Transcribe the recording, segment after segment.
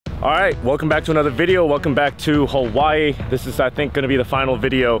All right, welcome back to another video. Welcome back to Hawaii. This is, I think, gonna be the final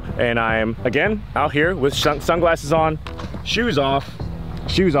video. And I am, again, out here with sunglasses on, shoes off.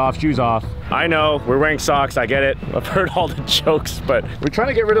 I know, we're wearing socks, I get it. I've heard all the jokes, but we're trying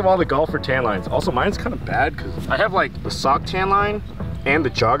to get rid of all the golfer tan lines. Also, mine's kind of bad because I have like the sock tan line and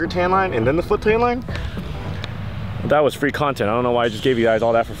the jogger tan line and then the foot tan line. That was free content. I don't know why I just gave you guys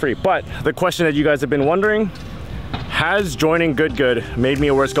all that for free. But the question that you guys have been wondering, has joining Good made me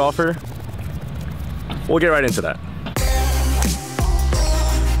a worse golfer? We'll get right into that.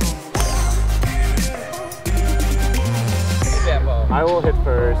 I will hit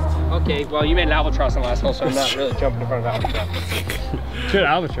first. Okay, well you made an albatross on the last hole, so I'm not really jumping in front of albatross. Good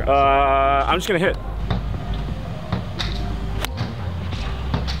albatross. I'm just gonna hit.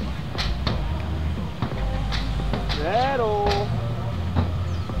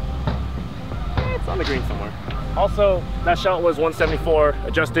 It's on the green somewhere. Also, that shot was 174,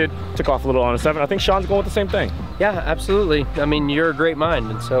 adjusted, took off a little on a 7. I think Sean's going with the same thing. Yeah, absolutely. I mean, you're a great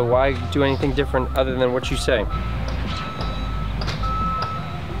mind, and so why do anything different other than what you say?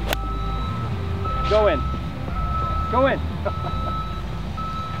 Go in. Go in.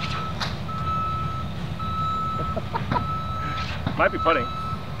 Might be putting.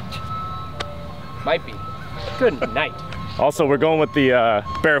 Might be. Good night. Also, we're going with the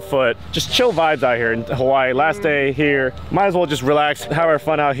barefoot, just chill vibes out here in Hawaii. Last day here, might as well just relax, have our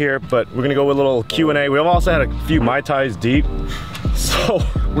fun out here, but we're gonna go with a little Q&A. We've also had a few Mai Tais deep, so.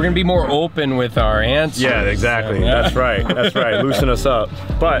 We're gonna be more open with our answers. Yeah, exactly, that's right, loosen us up.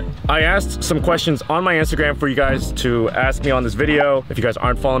 But I asked some questions on my Instagram for you guys to ask me on this video. If you guys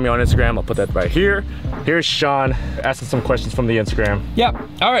aren't following me on Instagram, I'll put that right here. Here's Sean asking some questions from the Instagram. Yep,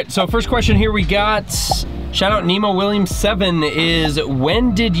 all right, so first question here we got, shout out Nemo Williams 7 is,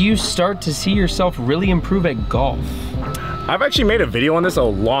 when did you start to see yourself really improve at golf? I've actually made a video on this a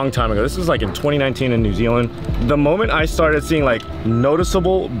long time ago. This was like in 2019 in New Zealand. The moment I started seeing like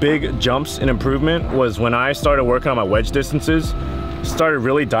noticeable big jumps in improvement was when I started working on my wedge distances. Started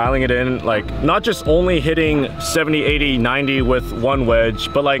really dialing it in, like not just only hitting 70, 80, 90 with one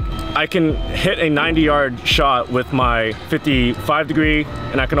wedge, but like I can hit a 90-yard shot with my 55 degree,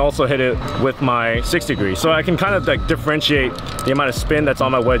 and I can also hit it with my 60 degree. So I can kind of like differentiate the amount of spin that's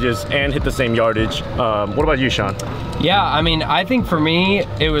on my wedges and hit the same yardage. What about you, Sean? Yeah, I mean, I think for me,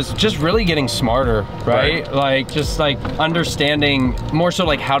 it was just really getting smarter, right? Like, just like understanding more so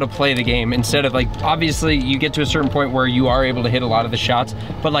like how to play the game instead of like, obviously you get to a certain point where you are able to hit a lot of the shots,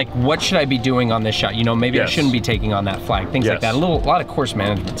 but like, what should I be doing on this shot? You know, maybe I shouldn't be taking on that flag, things like that. A lot of course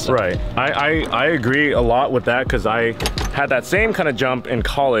management stuff. Right, I agree a lot with that because I had that same kind of jump in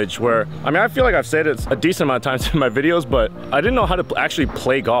college where, I mean, I feel like I've said it a decent amount of times in my videos, but I didn't know how to actually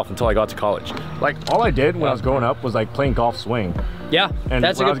play golf until I got to college. Like, all I did when I was growing up was like playing golf swing. Yeah, and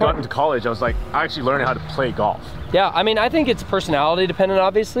that's a good point. when I got into college, I was like, I actually learning how to play golf. Yeah, I mean, I think it's personality dependent,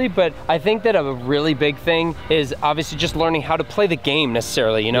 obviously, but I think that a really big thing is obviously just learning how to play the game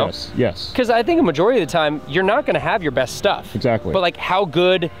necessarily, you know? Yes. Because I think a majority of the time, you're not gonna have your best stuff. Exactly. But like, how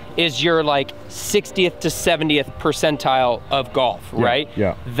good is your like 60th to 70th percentile of golf, right?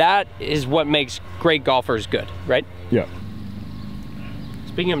 Yeah. That is what makes great golfers good, right? Yeah.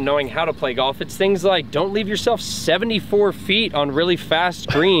 Speaking of knowing how to play golf, it's things like don't leave yourself 74 feet on really fast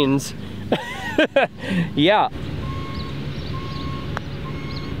greens. Yeah.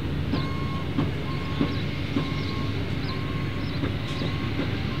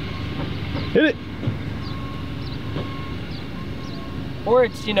 Hit it. Or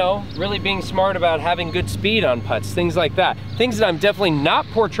it's, you know, really being smart about having good speed on putts, things like that. Things that I'm definitely not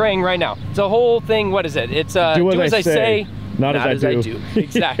portraying right now. It's a whole thing, what is it? It's do as I say, not as I do.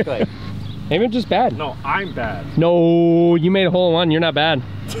 Exactly. Maybe I'm just bad. No, I'm bad. No, you made a hole in one, you're not bad.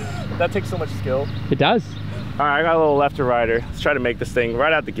 That takes so much skill. It does. All right, I got a little left to righter. Let's try to make this thing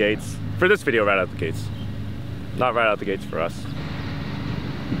right out the gates. For this video, right out the gates. Not right out the gates for us.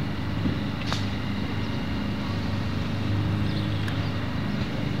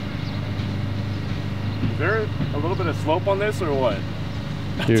 Is there a little bit of slope on this or what?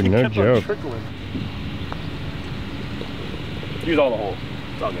 Dude, no joke. Use all the hole.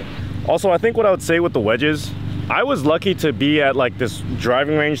 It's all good. Also, I think what I would say with the wedges, I was lucky to be at like this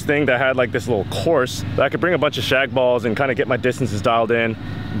driving range thing that had like this little course that I could bring a bunch of shag balls and kind of get my distances dialed in.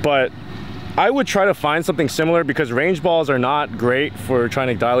 But I would try to find something similar because range balls are not great for trying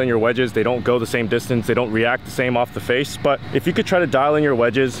to dial in your wedges. They don't go the same distance. They don't react the same off the face. But if you could try to dial in your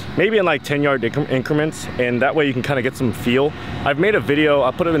wedges, maybe in like 10-yard increments, and that way you can kind of get some feel. I've made a video,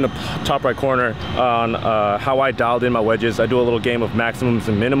 I'll put it in the top right corner on how I dialed in my wedges. I do a little game of maximums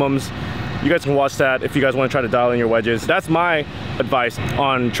and minimums. You guys can watch that if you guys want to try to dial in your wedges. That's my advice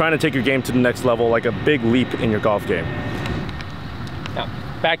on trying to take your game to the next level, like a big leap in your golf game. Now,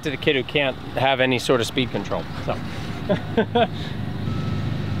 back to the kid who can't have any sort of speed control. So.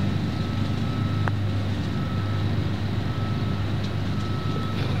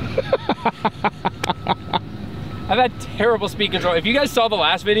 I've had terrible speed control. If you guys saw the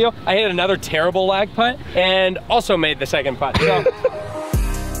last video, I hit another terrible lag putt and also made the second putt. So.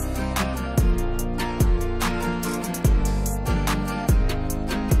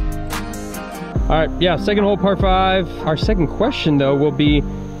 All right, yeah, second hole, par 5. Our second question though will be,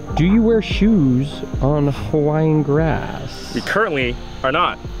 do you wear shoes on Hawaiian grass? We currently are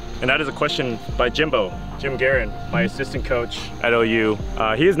not. And that is a question by Jim Guerin, my assistant coach at OU.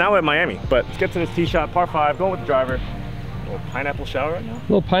 He is now at Miami, but let's get to this tee shot, par 5, going with the driver. A little pineapple shower right now. A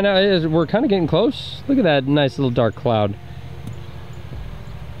little pineapple, we're kind of getting close. Look at that nice little dark cloud.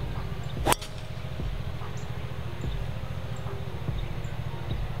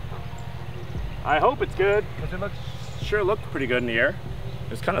 I hope it's good, because it sure looked pretty good in the air.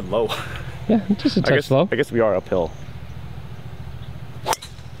 It's kind of low. Yeah, just a touch low. I guess we are uphill.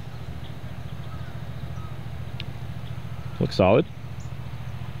 Looks solid.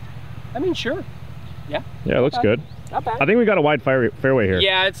 I mean, sure. Yeah. Yeah, it looks good. Not bad. I think we got a wide fairway here.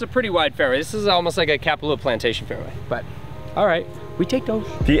 Yeah, it's a pretty wide fairway. This is almost like a Kapalua plantation fairway. But, all right, we take those.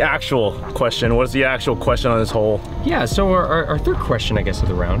 The actual question, what is the actual question on this hole? Yeah, so our third question, I guess, of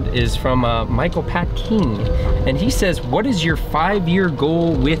the round is from Michael Pat King. And he says, what is your 5-year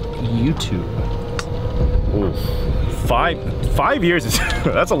goal with YouTube? Ooh, 5 years is,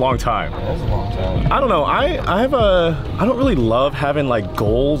 that's a long time. That's a long time. I don't know, I don't really love having like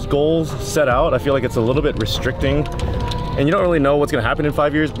goals set out. I feel like it's a little bit restricting and you don't really know what's gonna happen in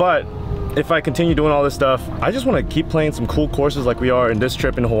 5 years, but if I continue doing all this stuff, I just want to keep playing some cool courses like we are in this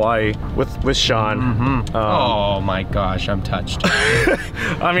trip in Hawaii with Sean. Mm-hmm. Oh my gosh, I'm touched.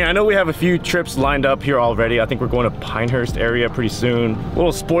 I mean, I know we have a few trips lined up here already. I think we're going to Pinehurst area pretty soon. A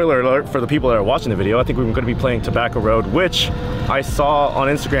little spoiler alert for the people that are watching the video. I think we're going to be playing Tobacco Road, which I saw on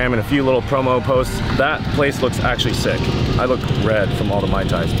Instagram in a few little promo posts. That place looks actually sick. I look red from all the Mai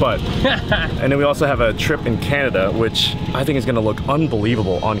Tais, but and then we also have a trip in Canada, which I think is going to look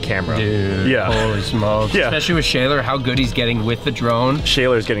unbelievable on camera. Dude. Yeah. Holy smokes. Yeah. Especially with Shayler, how good he's getting with the drone.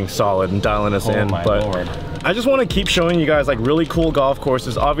 Shayler's getting solid and dialing us in. My but Lord. I just want to keep showing you guys like really cool golf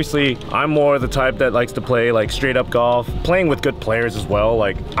courses. Obviously, I'm more the type that likes to play like straight up golf, playing with good players as well.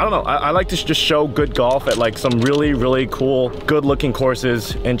 Like, I don't know, I like to just show good golf at like some really cool, good looking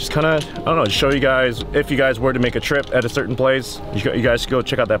courses and just kind of, I don't know, show you guys, if you guys were to make a trip at a certain place, you guys should go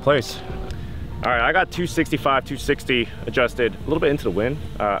check out that place. All right, I got 265, 260 adjusted, a little bit into the wind.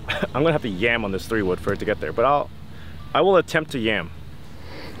 I'm gonna have to yam on this 3-wood for it to get there, but I will attempt to yam.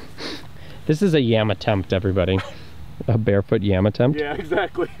 This is a yam attempt, everybody. A barefoot yam attempt? Yeah,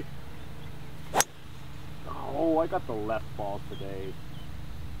 exactly. Oh, I got the left ball today.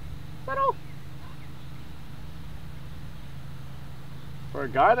 For a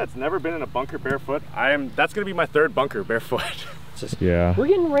guy that's never been in a bunker barefoot, that's gonna be my 3rd bunker barefoot. Yeah. We're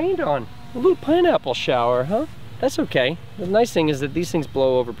getting rained on. A little pineapple shower, huh? That's okay. The nice thing is that these things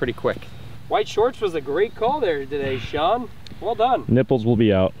blow over pretty quick. White shorts was a great call there today, Sean. Well done. Nipples will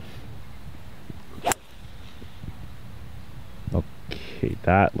be out. Okay,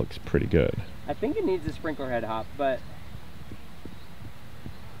 that looks pretty good. I think it needs a sprinkler head hop, but...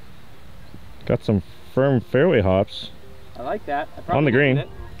 Got some firm fairway hops. I like that. On the green.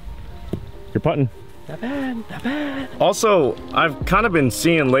 You're putting. Not bad, not bad. Also, I've kind of been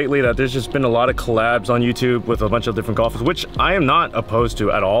seeing lately that there's just been a lot of collabs on YouTube with a bunch of different golfers, which I am not opposed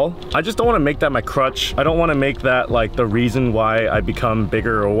to at all. I just don't want to make that my crutch. I don't want to make that like the reason why I become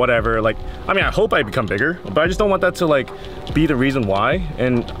bigger or whatever. Like, I mean, I hope I become bigger, but I just don't want that to like be the reason why.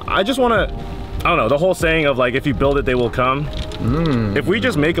 And I just want to, I don't know, the whole saying of like, if you build it, they will come. If we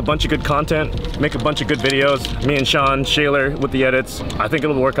just make a bunch of good content, make a bunch of good videos, me and Sean, Shayler with the edits, I think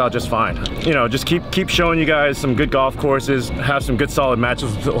it'll work out just fine. You know, just keep showing you guys some good golf courses, have some good solid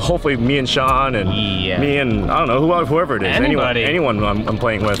matches, hopefully me and Sean and me and, I don't know, whoever it is. Anyone I'm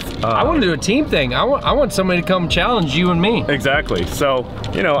playing with. I want to do a team thing. I want somebody to come challenge you and me. Exactly. So,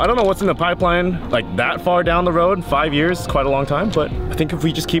 you know, I don't know what's in the pipeline like that far down the road. 5 years is quite a long time, but I think if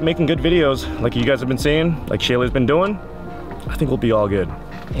we just keep making good videos like you guys have been seeing, like Shayler's been doing, I think we'll be all good.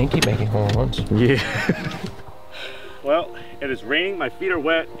 And keep making hole-in-ones. Yeah. Well, it is raining, my feet are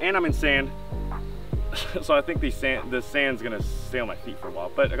wet, and I'm in sand. So I think the sand's gonna stay on my feet for a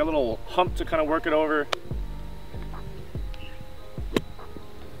while. But I got a little hump to kind of work it over.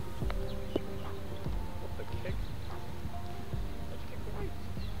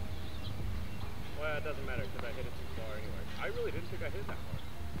 doesn't matter because I hit it too far anyway. I really didn't think I hit it that far.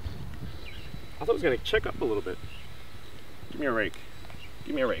 I thought it was gonna check up a little bit. Give me a rake.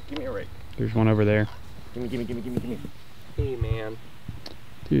 Give me a rake. Give me a rake. There's one over there. Gimme, gimme, gimme, gimme, gimme. Hey, man.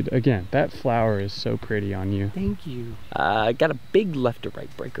 Dude, again, that flower is so pretty on you. Thank you. I got a big left to right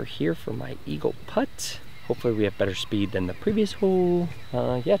breaker here for my eagle putt. Hopefully we have better speed than the previous hole.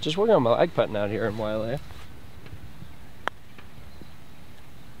 Yeah, just working on my lag putting out here in YLA.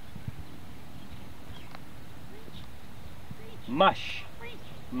 Mush.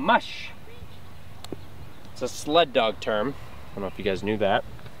 Mush. It's a sled dog term. I don't know if you guys knew that.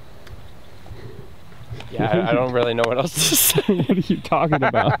 Yeah, I don't really know what else to say. What are you talking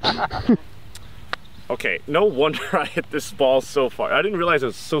about? Okay, no wonder I hit this ball so far. I didn't realize it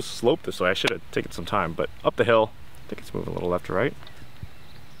was so sloped this way. I should have taken some time, but up the hill, I think it's moving a little left to right.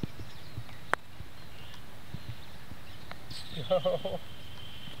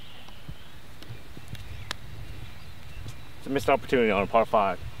 It's a missed opportunity on a par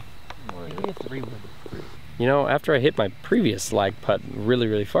 5. Maybe a 3-wood. You know, after I hit my previous lag putt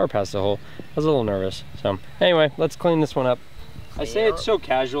really far past the hole, I was a little nervous. So anyway, let's clean this one up. I say it so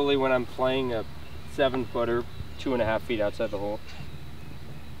casually when I'm playing a 7-footer 2.5 feet outside the hole.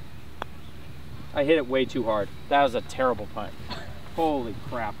 I hit it way too hard. That was a terrible putt. Holy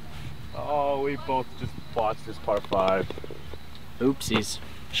crap. Oh, we both just botched this par 5. Oopsies.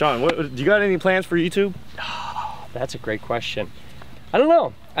 Sean, do you got any plans for YouTube? That's a great question. I don't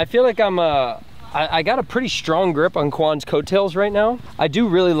know. I feel like I got a pretty strong grip on Kwon's coattails right now. I do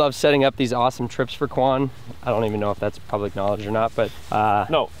really love setting up these awesome trips for Kwon. I don't even know if that's public knowledge or not, but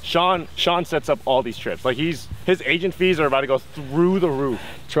no, Sean sets up all these trips. Like his agent fees are about to go through the roof.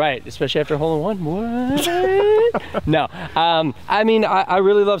 That's right, especially after hole in one. What? No, I mean, I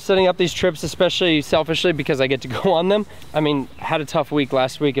really love setting up these trips, especially selfishly because I get to go on them. I mean, I had a tough week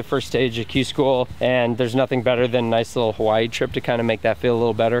last week at first stage at Q School, and there's nothing better than a nice little Hawaii trip to kind of make that feel a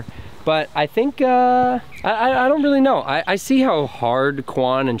little better. But I think, I don't really know. I see how hard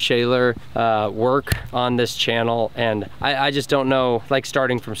Kwon and Shayler work on this channel, and I just don't know, like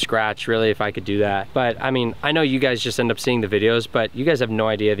starting from scratch really, if I could do that. But I mean, I know you guys just end up seeing the videos, but you guys have no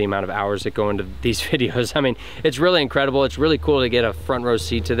idea the amount of hours that go into these videos. I mean, it's really incredible. It's really cool to get a front row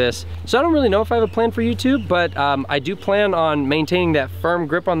seat to this. So I don't really know if I have a plan for YouTube, but I do plan on maintaining that firm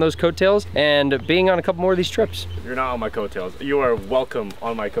grip on those coattails and being on a couple more of these trips. You're not on my coattails. You are welcome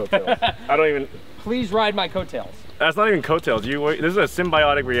on my coattails. I don't even... Please ride my coattails. That's not even coattails. This is a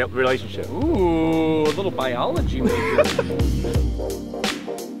symbiotic relationship. Ooh, a little biology major.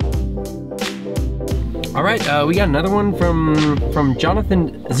 All right, we got another one from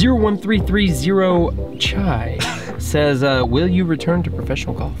Jonathan 01330 Chai. Says, will you return to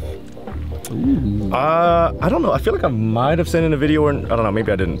professional golf? Ooh. I don't know. I feel like I might have sent in a video, or I don't know,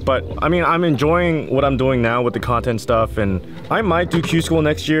 maybe I didn't. But I mean, I'm enjoying what I'm doing now with the content stuff, and I might do Q School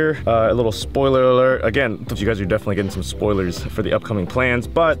next year. A little spoiler alert. Again, you guys are definitely getting some spoilers for the upcoming plans,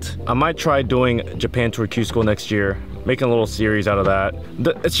 but I might try doing Japan Tour Q School next year, making a little series out of that.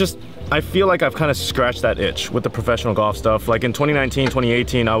 It's just, I feel like I've kind of scratched that itch with the professional golf stuff. Like in 2019,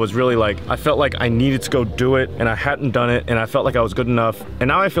 2018, I was really like, I felt like I needed to go do it, and I hadn't done it, and I felt like I was good enough. And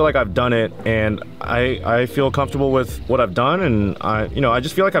now I feel like I've done it, and I feel comfortable with what I've done, and I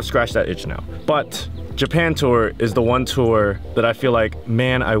just feel like I've scratched that itch now. But Japan Tour is the one tour that I feel like,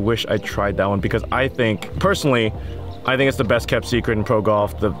 man, I wish I tried that one, because I think, personally, I think it's the best kept secret in pro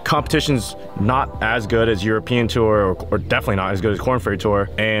golf. The competition's not as good as European Tour, or definitely not as good as Korn Ferry Tour,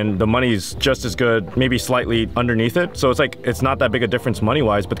 and the money's just as good, maybe slightly underneath it. So it's like, it's not that big a difference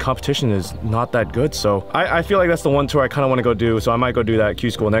money-wise, but the competition is not that good. So I feel like that's the one tour I kind of want to go do, so I might go do that at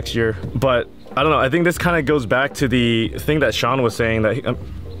Q School next year. But I don't know, I think this kind of goes back to the thing that Sean was saying, that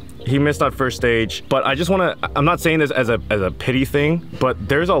he missed that first stage. But I just want to, I'm not saying this as a pity thing, but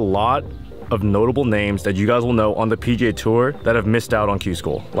there's a lot of notable names that you guys will know on the PGA Tour that have missed out on Q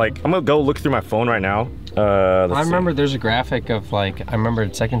School. Like, I'm gonna go look through my phone right now. I remember there's a graphic of like, I remember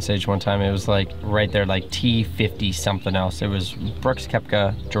at second stage one time, it was like right there, like T50 something else. It was Brooks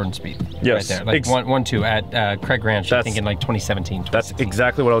Koepka, Jordan Spieth. Yes. Right there, like 1-2 at Craig Ranch, I think in like 2017. That's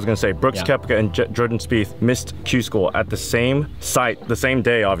exactly what I was gonna say. Brooks Koepka and Jordan Spieth missed Q School at the same site, the same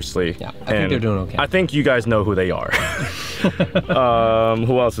day, obviously. Yeah, I think they're doing okay. I think you guys know who they are.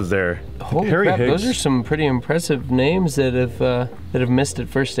 Who else is there? Holy crap, those are some pretty impressive names that have missed at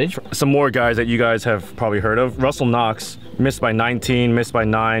first stage. Some more guys that you guys have probably heard of. Russell Knox missed by 19, missed by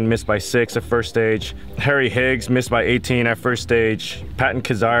 9, missed by 6 at first stage. Harry Higgs missed by 18 at first stage. Patton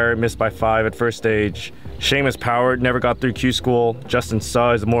Kizzire missed by 5 at first stage. Seamus Power never got through Q school. Justin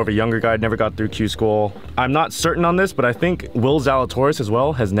Suh is more of a younger guy, never got through Q school. I'm not certain on this, but I think Will Zalatoris as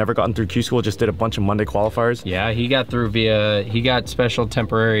well has never gotten through Q school, just did a bunch of Monday qualifiers. Yeah, he got through he got special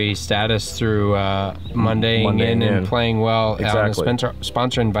temporary status through Monday in and playing well exactly. on the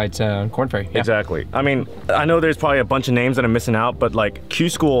sponsor invites on Korn Ferry. Yeah. Exactly. I mean, I know there's probably a bunch of names that I'm missing out, but like Q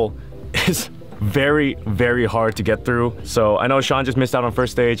school is very, very hard to get through. So I know Sean just missed out on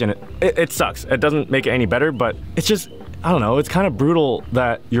first stage, and it sucks. It doesn't make it any better, but it's just, I don't know, it's kind of brutal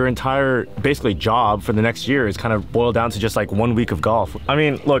that your entire basically job for the next year is kind of boiled down to just like 1 week of golf. I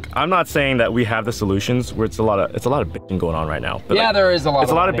mean, look, I'm not saying that we have the solutions where it's a lot of bitching going on right now. But yeah, like, there is a lot.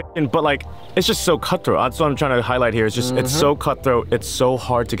 It's a lot of bitching, but like it's just so cutthroat. That's what I'm trying to highlight here. It's just it's so cutthroat. It's so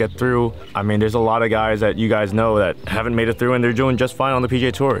hard to get through. I mean, there's a lot of guys that you guys know that haven't made it through, and they're doing just fine on the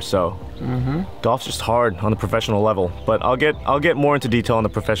PGA Tour. So golf's just hard on the professional level. But I'll get more into detail on the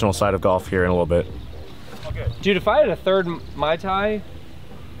professional side of golf here in a little bit. Dude, if I had a third Mai Tai,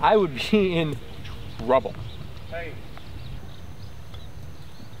 I would be in trouble. Hey.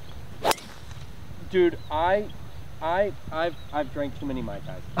 Dude, I've drank too many Mai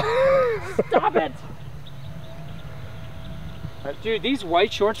Tais. Stop it! Dude, these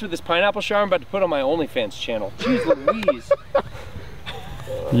white shorts with this pineapple shower I'm about to put on my OnlyFans channel. Jeez Louise.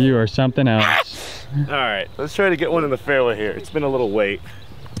 You are something else. All right, let's try to get one in the fairway here. It's been a little late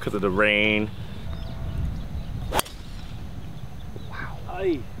because of the rain.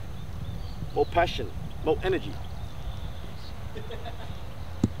 More passion, more energy,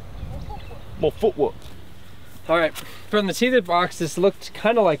 more footwork. All right, from the tee of the box, this looked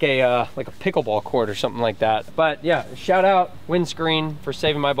kind of like a pickleball court or something like that. But yeah, shout out windscreen for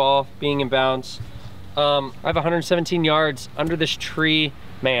saving my ball, being in bounds. I have 117 yards under this tree.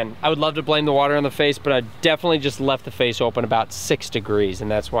 Man, I would love to blame the water on the face, but I definitely just left the face open about 6 degrees, and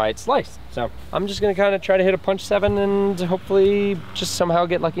that's why it's sliced. So I'm just gonna kind of try to hit a punch 7 and hopefully just somehow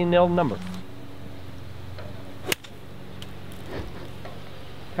get lucky and nail the number.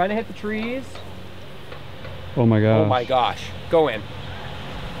 Kind of hit the trees. Oh my gosh. Oh my gosh, go in.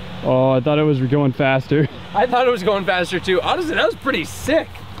 Oh, I thought it was going faster. I thought it was going faster too. Honestly, that was pretty sick.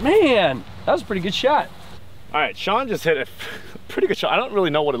 Man, that was a pretty good shot. All right, Sean just hit a pretty good shot. I don't really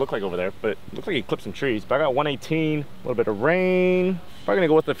know what it looked like over there, but it looked like he clipped some trees. But I got 118, a little bit of rain. Probably gonna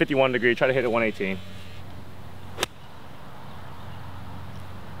go with the 51 degree, try to hit it 118.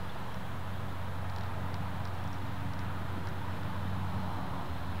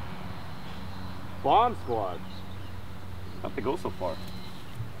 Bomb squad. How'd they go so far?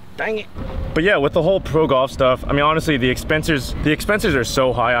 Dang it. But yeah, with the whole pro golf stuff, I mean, honestly, the expenses are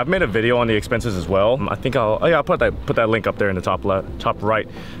so high. I've made a video on the expenses as well. I think I'll put that link up there in the top right.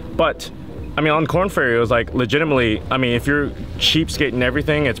 But I mean, on Korn Ferry, it was like legitimately, I mean, if you're cheapskating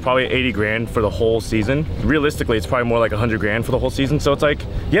everything, it's probably 80 grand for the whole season. Realistically, it's probably more like 100 grand for the whole season. So it's like,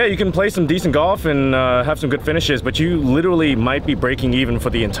 yeah, you can play some decent golf and have some good finishes, but you literally might be breaking even for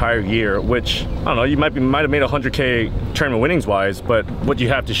the entire year, which, I don't know, you might have made 100K tournament winnings wise, but what you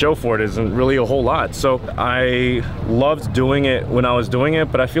have to show for it isn't really a whole lot. So I loved doing it when I was doing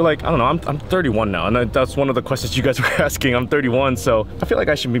it, but I feel like, I don't know, I'm 31 now, and that's one of the questions you guys were asking. I'm 31, so I feel like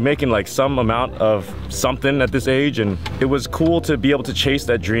I should be making like some amount of something at this age, and it was cool to be able to chase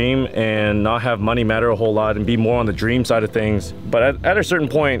that dream and not have money matter a whole lot and be more on the dream side of things. But at a certain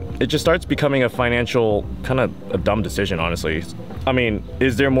point, it just starts becoming a financial kind of a dumb decision, honestly. I mean,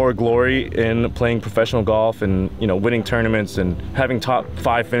 is there more glory in playing professional golf and, you know, winning tournaments and having top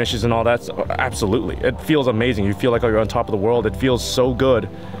 5 finishes and all that? Absolutely. It feels amazing. You feel like you're on top of the world. It feels so good.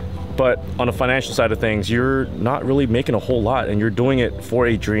 But on the financial side of things, you're not really making a whole lot, and you're doing it for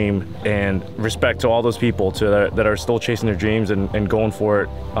a dream. And respect to all those people that are still chasing their dreams and going for it.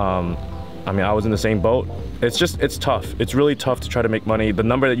 I mean, I was in the same boat. It's tough. It's really tough to try to make money. The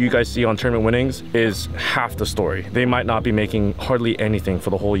number that you guys see on tournament winnings is half the story. They might not be making hardly anything for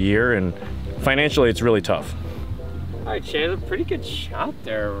the whole year, and financially, it's really tough. All right, Shayler, pretty good shot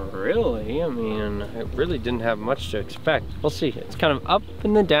there, really. I mean, I really didn't have much to expect. We'll see. It's kind of up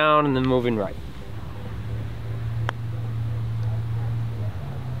and then down and then moving right.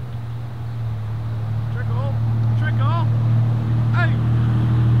 Trickle, trickle. Hey.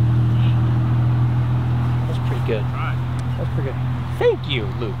 That's pretty good. Right. That's pretty good. Thank you,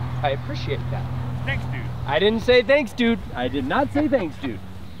 Luke. I appreciate that. Thanks, dude. I didn't say thanks, dude. I did not say thanks, dude.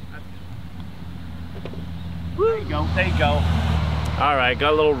 There you go, there you go. All right,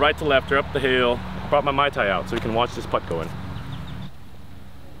 got a little right to left or up the hill. Brought my Mai Tai out so we can watch this putt go in.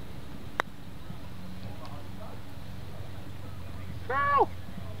 Ow.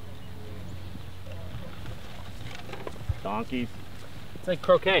 Donkeys. It's like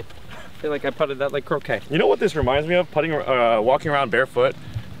croquet. feel like I putted that like croquet. You know what this reminds me of? Walking around barefoot.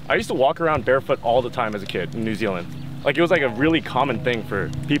 I used to walk around barefoot all the time as a kid in New Zealand. Like it was like a really common thing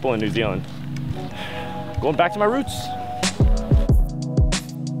for people in New Zealand. Going back to my roots.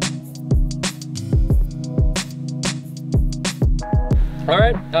 All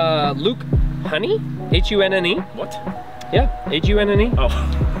right, Luke Honey, H-U-N-N-E. What? Yeah, H-U-N-N-E. Oh.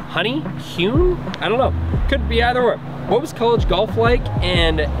 Honey Hune? I don't know. Could be either or. What was college golf like?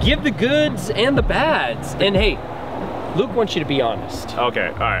 And give the goods and the bads. And hey, Luke wants you to be honest. Okay,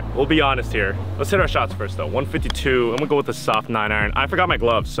 all right, we'll be honest here. Let's hit our shots first though. 152, I'm gonna go with the soft 9-iron. I forgot my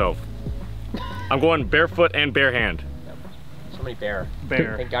gloves, so I'm going barefoot and bare hand. So many bare.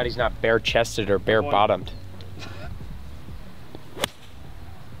 Bare. Thank God he's not bare-chested or bare-bottomed.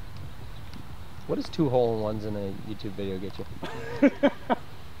 What does 2 hole-in-ones in a YouTube video get you?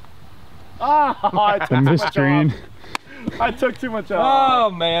 I took The missed green. I took too much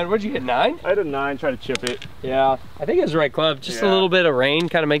off. Oh man, what'd you hit, 9? I had a 9, try to chip it. Yeah, I think it was the right club. Just a little bit of rain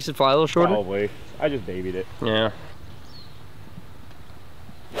kind of makes it fly a little shorter. Probably. I just babied it. Yeah.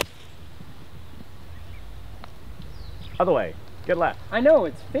 Other way. Get left. I know,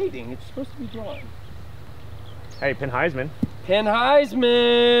 it's fading. It's supposed to be drawn. Hey, Pin Heisman. Pin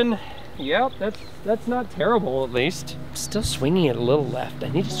Heisman. Yep, that's not terrible at least. Still swinging it a little left. I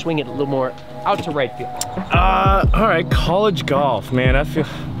need to swing it a little more out to right field. All right, college golf, man.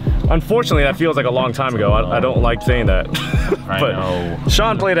 Unfortunately, that feels like a long time ago. I don't like saying that. But I know.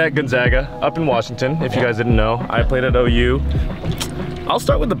 Sean played at Gonzaga up in Washington, if you guys didn't know. I played at OU. I'll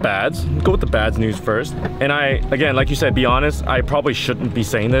start with the bads. Go with the bads news first. And again, like you said, be honest, I probably shouldn't be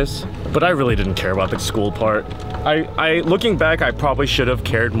saying this, but I really didn't care about the school part. Looking back, I probably should have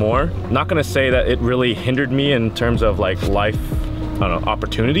cared more. Not gonna say that it really hindered me in terms of like life, I don't know,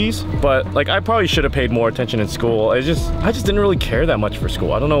 opportunities, but like I probably should have paid more attention in school. I just didn't really care that much for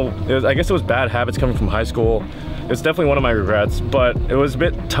school. I don't know, I guess it was bad habits coming from high school. It's definitely one of my regrets, but it was a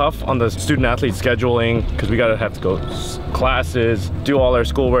bit tough on the student athlete scheduling because we gotta have to go to classes, do all our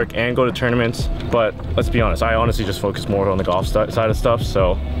schoolwork and go to tournaments. But let's be honest, I honestly just focus more on the golf side of stuff.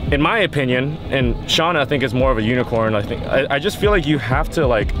 So in my opinion, and Sean I think is more of a unicorn, I just feel like you have to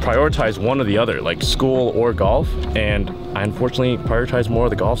like prioritize one or the other, like school or golf. And I unfortunately prioritize more of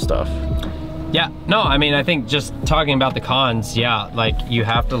the golf stuff. Yeah, no, I mean, I think just talking about the cons, yeah, like you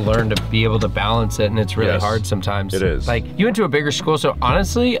have to learn to be able to balance it, and it's really hard sometimes. It is. Like you went to a bigger school, so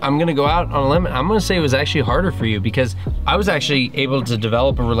honestly, I'm gonna go out on a limb. I'm gonna say it was actually harder for you because I was actually able to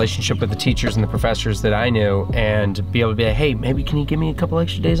develop a relationship with the teachers and the professors that I knew and be able to be like, hey, maybe can you give me a couple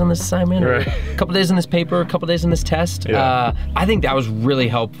extra days on this assignment? Or a couple days on this paper, a couple days on this test? Yeah. I think that was really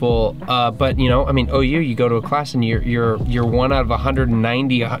helpful. But you know, I mean, OU, you go to a class and you're 1 out of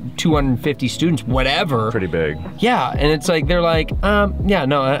 190, 250 students, whatever. Pretty big. Yeah, and it's like they're like, yeah,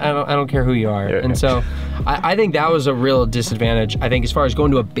 no, I don't care who you are. And so I think that was a real disadvantage. I think as far as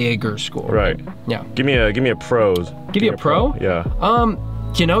going to a bigger school. Right. Yeah. Give me a pros. Give you a pro? Yeah.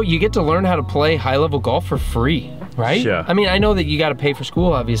 You know, you get to learn how to play high-level golf for free, right? Yeah. I mean, I know that you got to pay for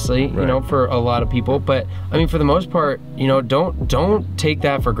school, obviously, you know, for a lot of people, but I mean, for the most part, you know, don't take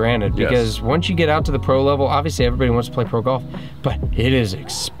that for granted because once you get out to the pro level, obviously everybody wants to play pro golf, but it is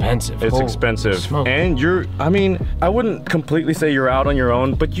expensive. It's expensive. Smoke. And I mean, I wouldn't completely say you're out on your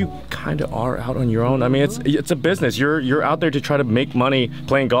own, but you kind of are out on your own. I mean, it's a business. You're out there to try to make money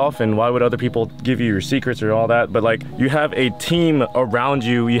playing golf, and why would other people give you your secrets or all that? But like, you have a team around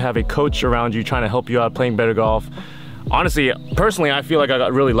you, you have a coach around you trying to help you out playing better golf. Honestly, personally, I feel like I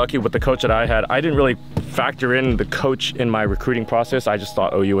got really lucky with the coach that I had. I didn't really factor in the coach in my recruiting process. I just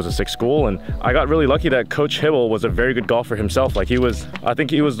thought OU was a sick school, and I got really lucky that Coach Hibble was a very good golfer himself. Like I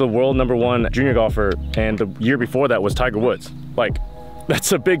think he was the world #1 junior golfer, and the year before that was Tiger Woods. Like,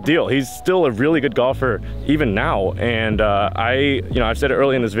 that's a big deal. He's still a really good golfer even now. And I've said it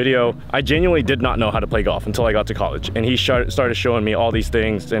early in this video, I genuinely did not know how to play golf until I got to college. And he started showing me all these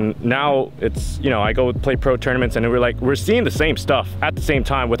things. And now it's, I go play pro tournaments and we're seeing the same stuff at the same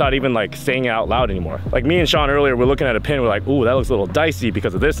time without even like saying it out loud anymore. Like me and Sean earlier, we're looking at a pin, we're like, ooh, that looks a little dicey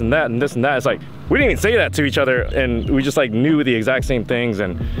because of this and that and this and that. It's like, we didn't even say that to each other, and we just like knew the exact same things.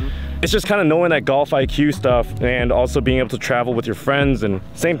 And it's just kind of knowing that golf IQ stuff, and also being able to travel with your friends. And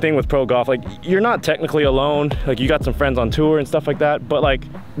same thing with pro golf. Like, you're not technically alone. Like, you got some friends on tour and stuff like that, but like,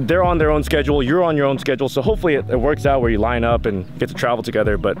 they're on their own schedule, you're on your own schedule. So hopefully it works out where you line up and get to travel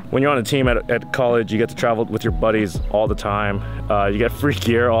together. But when you're on a team at college, you get to travel with your buddies all the time. You get free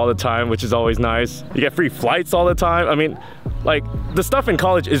gear all the time, which is always nice. You get free flights all the time. I mean, like, the stuff in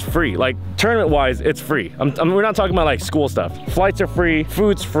college is free. Like, tournament-wise, it's free. We're not talking about like school stuff. Flights are free,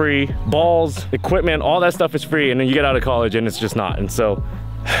 food's free, balls, equipment, all that stuff is free, and then you get out of college and it's just not. And so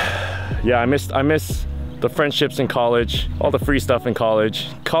Yeah, I miss the friendships in college, all the free stuff in college.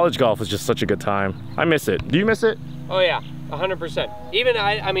 College golf was just such a good time. I miss it. Do you miss it? Oh yeah, 100%. Even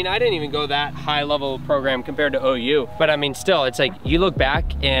I mean, I didn't even go that high level program compared to OU, but I mean, still, it's like you look back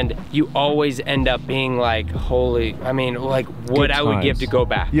and you always end up being like, holy, I mean, like what I would give to go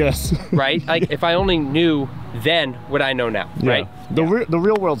back. Yes. Right? Like if I only knew then what I know now, right? The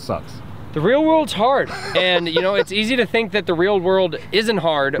real world sucks. The real world's hard, and you know, it's easy to think that the real world isn't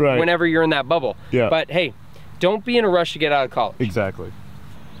hard whenever you're in that bubble. Yeah. But hey, don't be in a rush to get out of college. Exactly.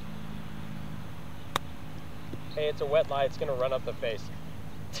 Hey, it's a wet lie. It's gonna run up the face.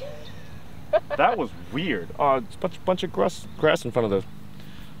 That was weird. It's a bunch of grass in front of the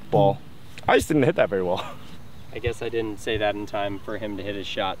ball. I just didn't hit that very well. I guess I didn't say that in time for him to hit his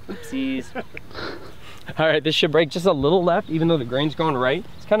shot. Oopsies. All right, this should break just a little left, even though the grain's going right.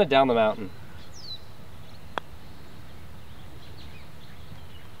 It's kind of down the mountain.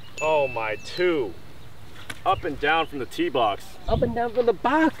 Oh my, 2. Up and down from the tee box. Up and down from the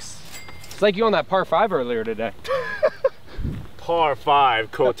box. It's like you on that par 5 earlier today. Par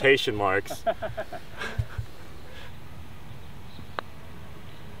 5, quotation marks.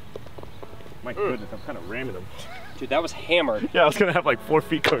 My goodness, I'm kind of ramming them. Dude, that was hammered. Yeah, I was gonna have like 4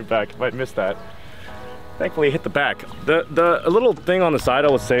 feet coming back if I missed that. Thankfully, it hit the back. The little thing on the side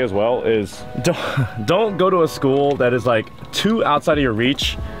I would say as well is don't go to a school that is like too outside of your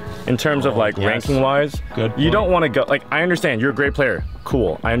reach in terms of like ranking wise. Good You don't want to go, like, I understand you're a great player.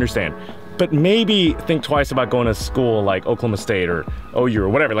 Cool, I understand. But maybe think twice about going to school like Oklahoma State or OU or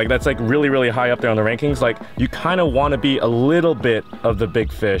whatever. Like that's like really, really high up there on the rankings. Like you kind of want to be a little bit of the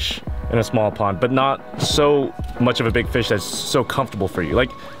big fish in a small pond, but not so much of a big fish that's so comfortable for you. Like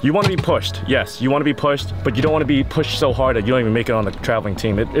you want to be pushed. Yes, you want to be pushed, but you don't want to be pushed so hard that you don't even make it on the traveling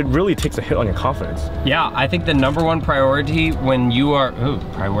team. It really takes a hit on your confidence. Yeah, I think the #1 priority when you are,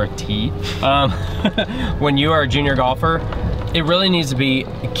 when you are a junior golfer, it really needs to be,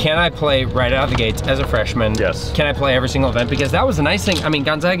 can I play right out of the gates as a freshman? Yes. Can I play every single event? Because that was the nice thing. I mean,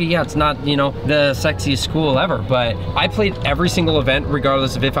 Gonzaga, yeah, it's not, you know, the sexiest school ever, but I played every single event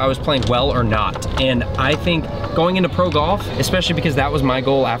regardless of if I was playing well or not. And I think going into pro golf, especially because that was my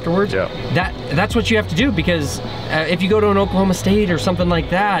goal afterwards, that's what you have to do. Because if you go to an Oklahoma State or something like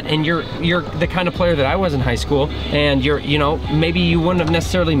that, and you're the kind of player that I was in high school, and you're, you know, maybe you wouldn't have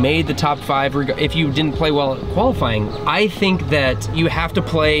necessarily made the top 5 if you didn't play well at qualifying. I think that you have to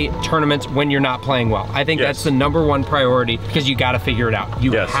play tournaments when you're not playing well. I think that's the #1 priority because you got to figure it out.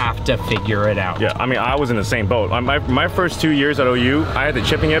 You have to figure it out. Yeah, I mean, I was in the same boat. My first 2 years at OU, I had the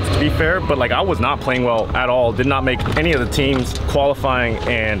chipping hips to be fair, but like I was not playing well at all. Did not make any of the teams qualifying,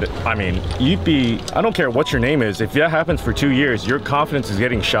 and I mean, I don't care what your name is, if that happens for 2 years, your confidence is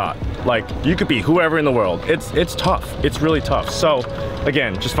getting shot. Like you could be whoever in the world. It's tough. It's really tough. So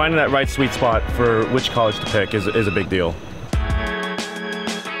again, just finding that right sweet spot for which college to pick is a big deal.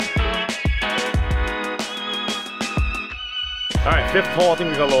 All right, 5th hole, I think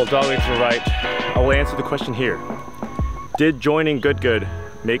we got a little dog to the right. I will answer the question here. Did joining Good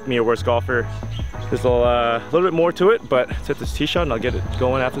make me a worse golfer? There's a little bit more to it, but let's hit this tee shot and I'll get it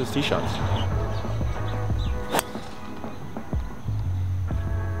going after this tee shot.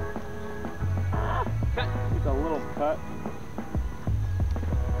 It's a little cut.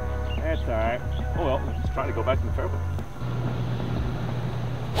 That's all right. Oh well, I'm just trying to go back to the fairway.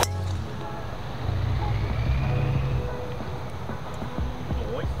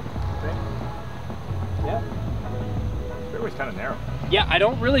 Yeah. Fairway's kind of narrow. Yeah, I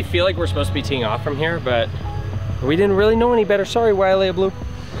don't really feel like we're supposed to be teeing off from here, but we didn't really know any better. Sorry, Wiley Blue.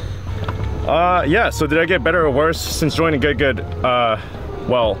 Yeah, so did I get better or worse since joining Good?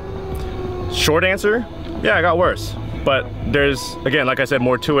 Well, short answer, yeah, I got worse. But there's, again, like I said,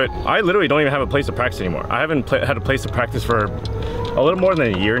 more to it. I literally don't even have a place to practice anymore. I haven't had a place to practice for a little more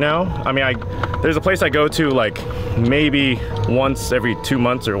than a year now. I mean, there's a place I go to like maybe once every 2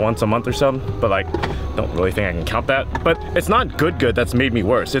 months or once a month or something, but like, don't really think I can count that. But it's not Good that's made me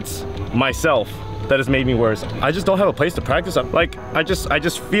worse. It's myself that has made me worse. I just don't have a place to practice. Like, I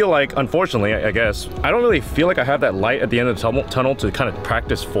just feel like, unfortunately, I guess, I don't really feel like I have that light at the end of the tunnel to kind of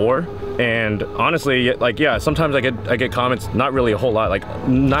practice for. And honestly, like, yeah, sometimes I get comments, not really a whole lot, like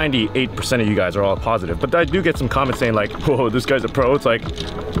 98% of you guys are all positive, but I do get some comments saying like, whoa, this guy's a pro. It's like,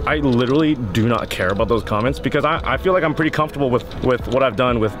 I literally do not care about those comments because I feel like I'm pretty comfortable with what I've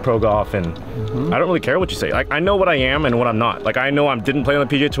done with pro golf, and I don't really care what you say. Like, I know what I am and what I'm not. Like, I know I didn't play on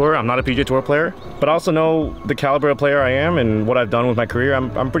the PGA Tour. I'm not a PGA Tour player. but I also know the caliber of player I am and what I've done with my career.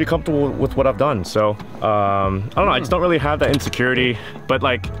 I'm pretty comfortable with what I've done. So I don't know, I just don't really have that insecurity. But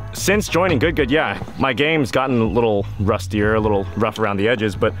like since joining Good, yeah, my game's gotten a little rustier, a little rough around the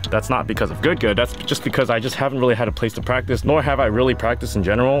edges, but that's not because of Good. That's just because I just haven't really had a place to practice, nor have I really practiced in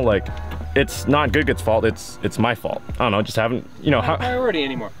general. Like it's not Good's fault, it's my fault. I don't know, just haven't, you know, Not a priority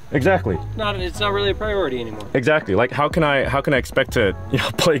anymore. Exactly. It's not really a priority anymore. Exactly. Like how can I expect to, you know,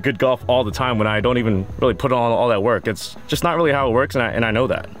 play good golf all the time when I don't even really put on all that work? It's just not really how it works, and I know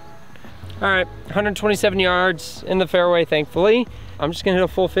that. All right, 127 yards in the fairway, thankfully. I'm just gonna hit a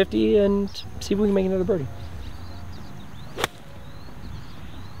full 50 and see if we can make another birdie.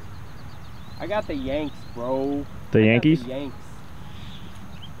 I got the Yanks, bro. The Yankees? The Yanks.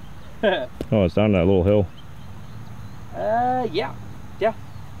 Oh, it's down that little hill. Yeah.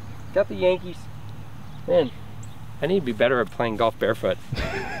 Got the Yankees. Man, I need to be better at playing golf barefoot.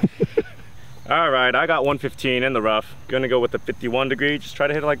 All right, I got 115 in the rough. Gonna go with the 51 degree. Just try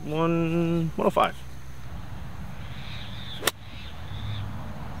to hit it like 105.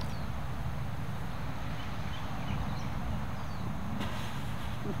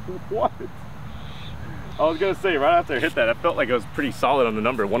 What? I was gonna say, right after I hit that, I felt like it was pretty solid on the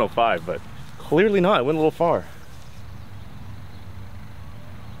number 105, but clearly not. It went a little far.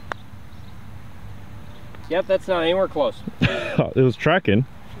 Yep, that's not anywhere close. It was tracking.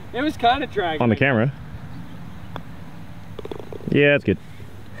 It was kind of dragging. On the camera. Yeah, it's good.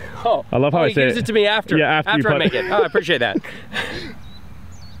 Oh, I love how I say gives it to me after. Yeah, after I make it. Oh, I appreciate that.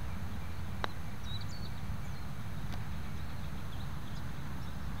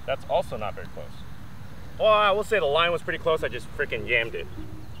 That's also not very close. Well, I will say the line was pretty close. I just freaking yammed it.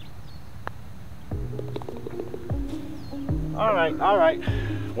 All right.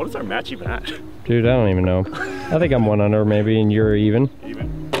 What is our match even at? Dude, I don't even know. I think I'm 1 under maybe, and you're even.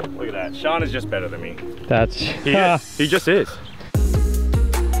 Even? Look at that. Sean is just better than me. That's... He is. He just is.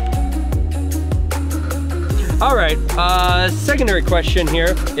 All right, secondary question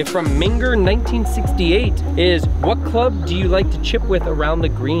here from Minger 1968 is, what club do you like to chip with around the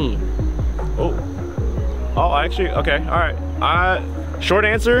green? Oh, actually, okay, all right. Short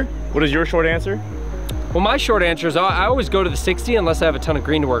answer, what is your short answer? Well, my short answer is I always go to the 60 unless I have a ton of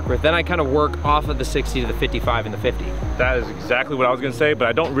green to work with. Then I kind of work off of the 60 to the 55 and the 50. That is exactly what I was gonna say, but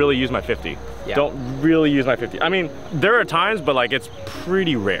I don't really use my 50. Yeah. Don't really use my 50. I mean, there are times, but like it's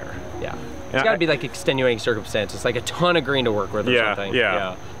pretty rare. Yeah. It's gotta be like extenuating circumstances, like a ton of green to work with or something.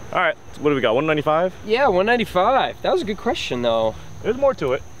 Yeah. All right, what do we got, 195? Yeah, 195. That was a good question though. There's more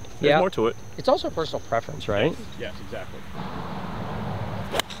to it. There's more to it. It's also personal preference, right? Yes, exactly.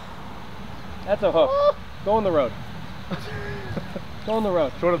 That's a hook. Go on the road. Go on the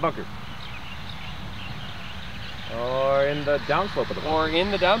road. Short of the bunker. Or in the downslope of the bunker. Or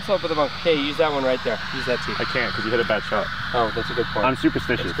in the downslope of the bunker. Hey, use that one right there. Use that tee. I can't because you hit a bad shot. Oh, that's a good point. I'm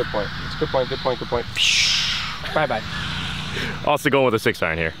superstitious. That's a good point. It's a good point, good point, good point. Bye-bye. Also going with a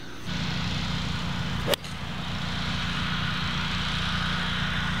 6-iron here.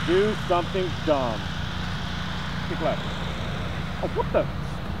 Do something dumb. Kick left. Oh, what the?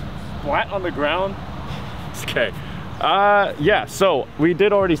 Flat on the ground? Okay. Yeah, so we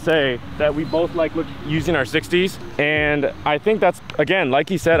did already say that we both like using our 60s, and I think that's, again, like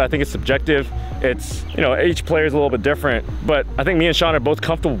he said, I think it's subjective. It's, you know, each player is a little bit different, but I think me and Sean are both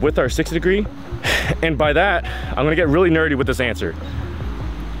comfortable with our 60 degree, and by that, I'm gonna get really nerdy with this answer.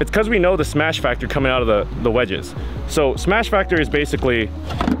 It's because we know the smash factor coming out of the wedges. So smash factor is basically,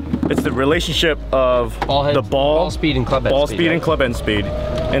 it's the relationship of the ball speed and club end speed. And club end speed.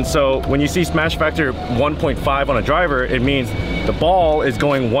 And so when you see smash factor 1.5 on a driver, it means the ball is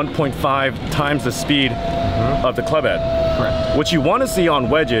going 1.5 times the speed of the club head. Correct. What you want to see on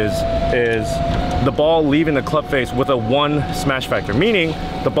wedges is the ball leaving the club face with a 1 smash factor, meaning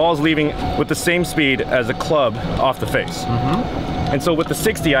the ball's leaving with the same speed as the club off the face. And so with the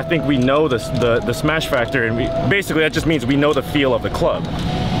 60, I think we know the smash factor, and basically that just means we know the feel of the club.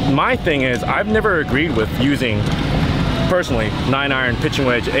 My thing is, I've never agreed with using, personally, 9-iron, pitching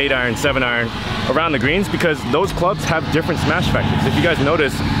wedge, 8-iron, 7-iron around the greens, because those clubs have different smash factors. If you guys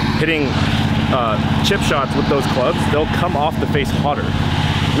notice, hitting chip shots with those clubs, they'll come off the face hotter,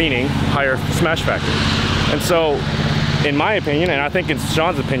 meaning higher smash factor. And so, in my opinion, and I think in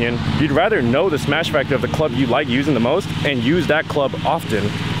Sean's opinion, you'd rather know the smash factor of the club you like using the most and use that club often,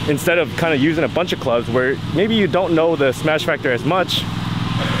 instead of kind of using a bunch of clubs where maybe you don't know the smash factor as much.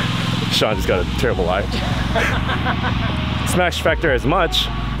 Sean just got a terrible eye. Smash factor as much,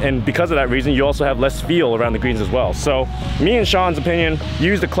 and because of that reason, you also have less feel around the greens as well. So me and Sean's opinion,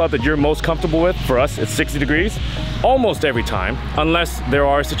 use the club that you're most comfortable with. For us, it's 60 degrees almost every time, unless there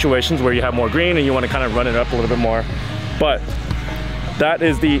are situations where you have more green and you want to kind of run it up a little bit more. But that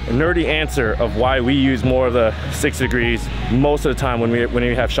is the nerdy answer of why we use more of the 60 degrees most of the time when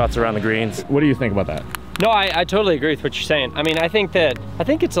we have shots around the greens. What do you think about that? No, I totally agree with what you're saying. I mean, I think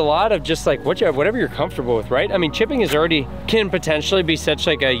it's a lot of just like whatever you're comfortable with, right? I mean, chipping can potentially be such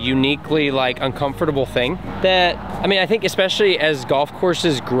like a uniquely like uncomfortable thing that, I mean, I think especially as golf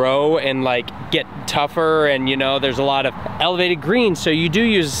courses grow and like get tougher and, you know, there's a lot of elevated greens, so you do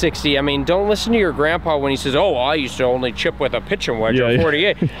use a 60. I mean, don't listen to your grandpa when he says, oh, well, I used to only chip with a pitching wedge or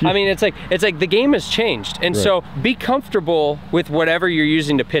 48. I mean, it's like the game has changed. And so be comfortable with whatever you're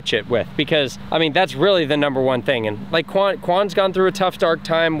using to pitch it with, because I mean, that's really the number one thing. And like Kwon's gone through a tough dark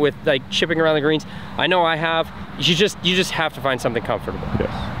time with like chipping around the greens. I know I have. You just have to find something comfortable.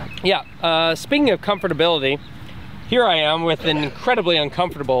 Yes. Yeah, speaking of comfortability, here I am with an incredibly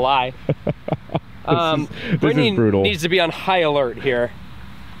uncomfortable lie. This Brittany is brutal. needs to be on high alert here.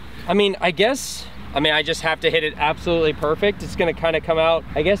 I mean, I just have to hit it absolutely perfect. It's gonna kind of come out,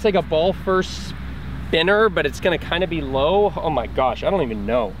 I guess, like a ball first spinner, but it's gonna kind of be low. Oh my gosh, I don't even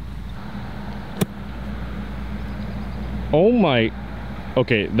know. Oh my,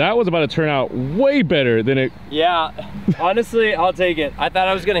 okay, that was about to turn out way better than it. Yeah, honestly, I'll take it. I thought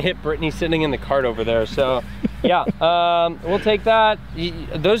I was gonna hit Brittany sitting in the cart over there, so yeah, we'll take that.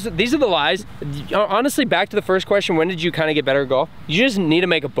 These are the lies. Honestly, back to the first question, when did you kind of get better at golf? You just need to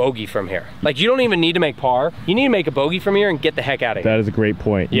make a bogey from here. Like, you don't even need to make par. You need to make a bogey from here and get the heck out of here. That is a great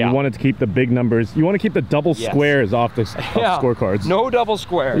point. Yeah. You wanted to keep the big numbers. You want to keep the double squares off the scorecards. No double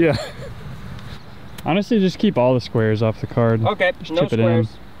square. Yeah. Honestly, just keep all the squares off the card. Okay, just no chip it in.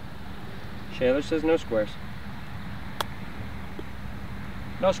 squares. Shayler says no squares.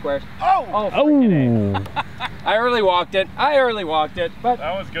 No squares. Oh! Oh! I early walked it. But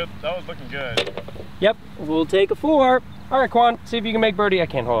That was good. That was looking good. yep, we'll take a 4. All right, Kwon, see if you can make birdie. I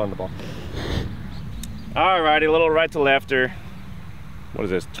can't hold on the ball. Alrighty, a little right to lefter. What is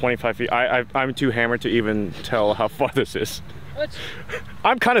this, 25 feet? I'm too hammered to even tell how far this is.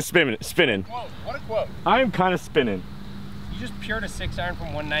 I'm kind of spinning. Whoa, what a quote. I'm kind of spinning. You just pured a 6-iron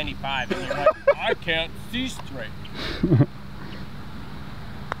from 195 and you're like, I can't see straight.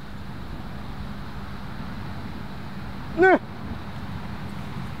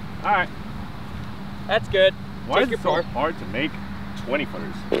 Alright. That's good. Why Take is it your so hard to make 20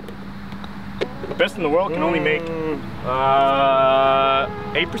 footers? The best in the world can only make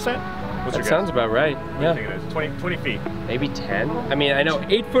 8%? What's That sounds about right. What do you think it is? 20 feet. Maybe 10? I mean, I know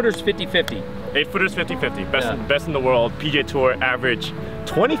 8 footers 50-50. 8 footers 50-50. Best in the world. PGA Tour average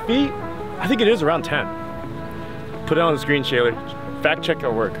 20 feet? I think it is around 10. Put it on the screen, Shayler. Fact check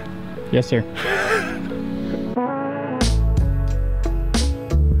our work. Yes, sir.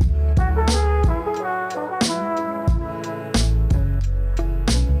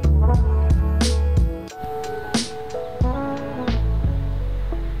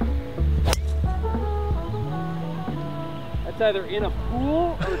 Either in a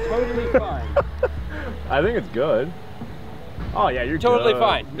pool or totally fine. I think it's good. Oh yeah, you're totally good.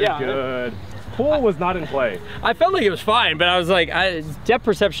 fine. You're good. Pool was not in play. I felt like it was fine, but I was like, depth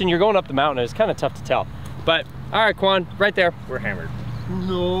perception, you're going up the mountain, it's kind of tough to tell. But, all right, Kwon, right there. We're hammered.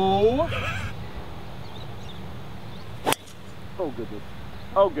 No. Oh goodness.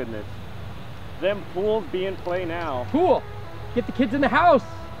 Oh goodness. Them pools be in play now. Pool. Get the kids in the house.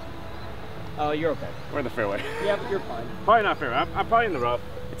 Oh, you're okay. We're in the fairway. Yep, you're fine. Probably not fairway. I'm probably in the rough.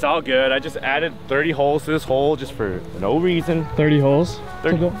 It's all good. I just added 30 holes to this hole just for no reason. 30 holes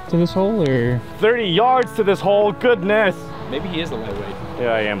 30. To this hole, or 30 yards to this hole. Goodness. Maybe he is a lightweight.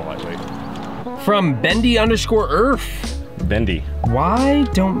 Yeah, I am a lightweight. From Bendy_Earth. Bendy. Why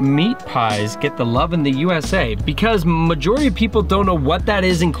don't meat pies get the love in the USA? Because majority of people don't know what that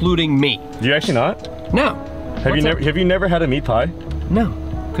is, including me. Do you actually not? No. Have you never had a meat pie? No.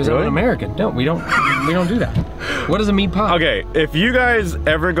 Because Really? I'm an American. No, we don't do that. What is a meat pie? Okay, if you guys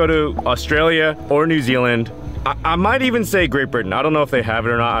ever go to Australia or New Zealand, I might even say Great Britain. I don't know if they have it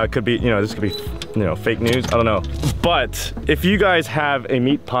or not. It could be, this could be, fake news. I don't know. But if you guys have a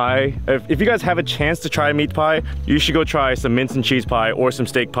meat pie, if you guys have a chance to try a meat pie, you should go try some mince and cheese pie or some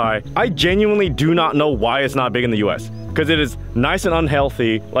steak pie. I genuinely do not know why it's not big in the US. Because it is nice and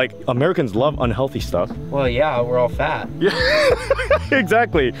unhealthy. Like, Americans love unhealthy stuff. Well, yeah, we're all fat. Yeah,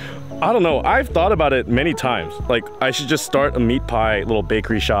 exactly. I don't know, I've thought about it many times. Like, I should just start a meat pie little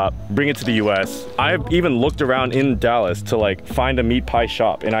bakery shop, bring it to the US. I've even looked around in Dallas to like find a meat pie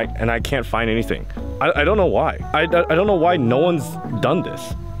shop, and I can't find anything. I don't know why. I don't know why no one's done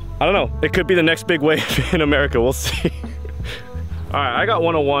this. I don't know. It could be the next big wave in America. We'll see. All right, I got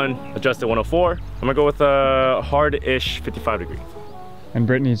 101, adjusted 104. I'm gonna go with a hard-ish 55 degree. And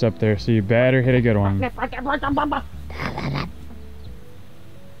Brittany's up there, so you better hit a good one.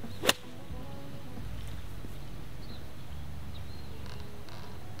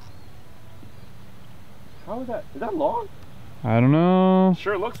 How is that? Is that long? I don't know.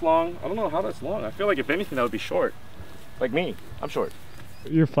 Sure looks long. I don't know how that's long. I feel like if anything that would be short. Like me, I'm short.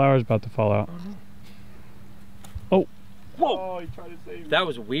 Your flower's about to fall out. Oh. Whoa! Oh, you tried to save me. That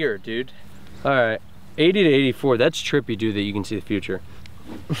was weird, dude. All right, 80 to 84. That's trippy, dude, that you can see the future.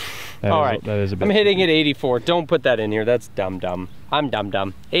 All right, that is a bit. I'm hitting at 84. Don't put that in here. That's dumb. I'm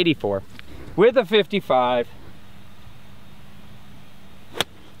dumb. 84 with a 55. I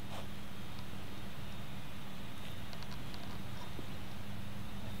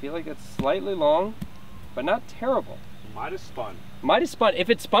feel like it's slightly long, but not terrible. Might have spun. Might have spun. If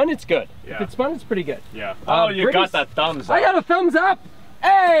it spun, it's good. Yeah. If it spun, it's pretty good. Yeah. Oh, you got that thumbs up. I got a thumbs up.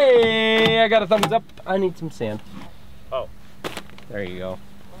 Hey, I got a thumbs up. I need some sand. Oh. There you go.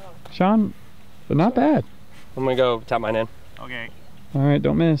 Sean, but not bad. I'm gonna go tap mine in. Okay. All right,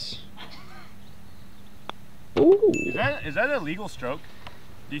 don't miss. Ooh. Is that a legal stroke?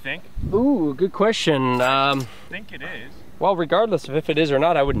 Do you think? Ooh, good question. I think it is. Well, regardless of if it is or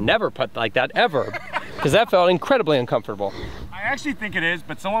not, I would never putt like that ever, because that felt incredibly uncomfortable. I actually think it is,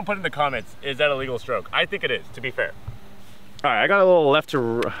 but someone put in the comments, is that a legal stroke? I think it is, to be fair. All right, I got a little left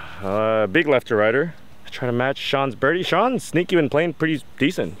to, big left to righter. Try to match Sean's birdie. Sean's sneaky been playing pretty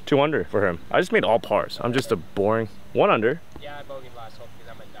decent, 2 under for him. I just made all pars. I'm just a boring 1 under. Yeah, I bogeyed last hole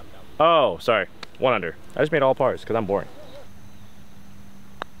because I'm a dumb. Oh, sorry, 1 under. I just made all pars because I'm boring.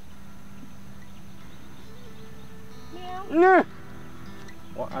 Nah.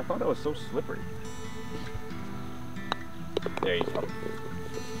 Well, I thought it was so slippery. There you go.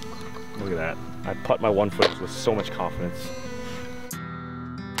 Look at that. I putt my 1 foot with so much confidence.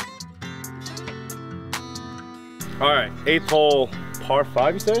 All right, 8th hole, par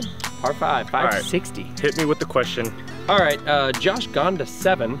 5, you said? Par 5, 560. Right. Hit me with the question. All right, Josh Gonda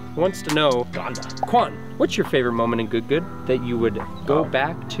 7 wants to know, Gonda. Kwon, what's your favorite moment in Good that you would go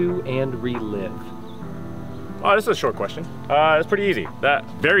back to and relive? Oh, this is a short question. It's pretty easy. That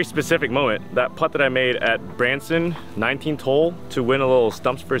very specific moment, that putt that I made at Branson, 19th hole, to win a little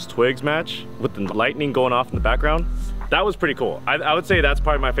stumps versus twigs match with the lightning going off in the background, that was pretty cool. I would say that's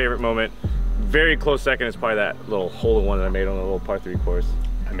probably my favorite moment. Very close second is probably that little hole-in-one that I made on the little par 3 course.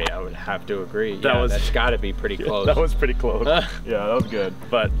 I mean, I would have to agree. That's gotta be pretty close. That was pretty close. Yeah, that was good.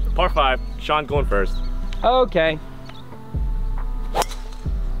 But par 5, Sean going first. Okay.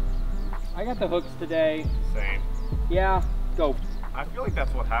 I got the hooks today. Same. Yeah, go. I feel like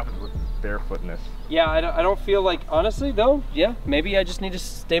that's what happens with barefootness. Yeah, I don't feel like, honestly though, yeah, maybe I just need to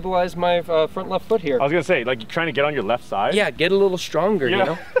stabilize my front left foot here. I was gonna say, like, you're trying to get on your left side? Yeah, get a little stronger, yeah. You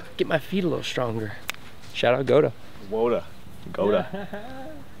know? Get my feet a little stronger. Shout out Goda. Woda. Goda.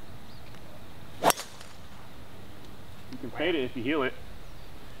 You can fade it if you heel it.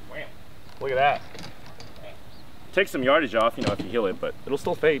 Wham. Look at that. Take some yardage off, you know, if you heel it, but it'll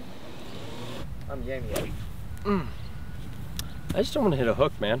still fade. I'm yammy. I just don't want to hit a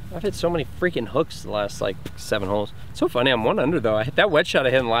hook, man. I've hit so many freaking hooks the last like 7 holes. It's so funny, I'm 1 under though. I hit that wedge shot I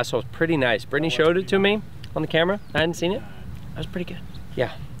hit in the last hole was pretty nice. Brittany showed it to me on the camera. I hadn't seen it. That was pretty good.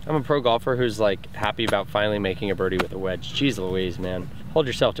 Yeah, I'm a pro golfer who's like happy about finally making a birdie with a wedge. Jeez Louise, man. Hold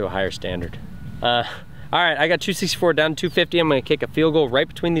yourself to a higher standard. All right, I got 264 down to 250. I'm gonna kick a field goal right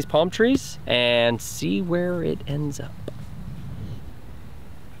between these palm trees and see where it ends up.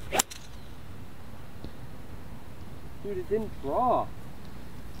 Dude, it didn't draw.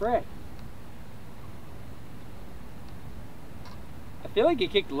 Frick. I feel like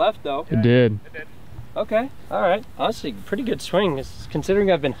it kicked left though. It did. It did. Okay, all right. Honestly, pretty good swing.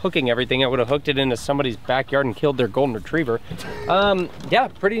 Considering I've been hooking everything, I would have hooked it into somebody's backyard and killed their golden retriever. Yeah,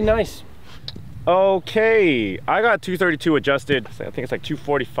 pretty nice. Okay, I got 232 adjusted. I think it's like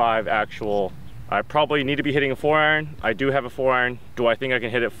 245 actual. I probably need to be hitting a 4-iron. I do have a 4-iron. Do I think I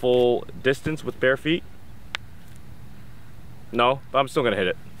can hit it full distance with bare feet? No, but I'm still gonna hit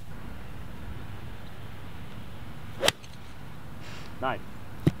it. Nice.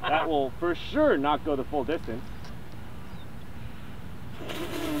 That will for sure not go the full distance.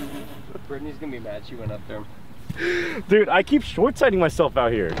 Brittany's gonna be mad she went up there. Dude, I keep short-sighting myself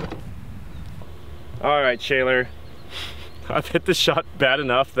out here. All right, Shayler. I've hit the shot bad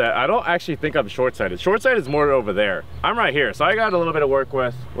enough that I don't actually think I'm short-sighted. Short-sighted is more over there. I'm right here, so I got a little bit of work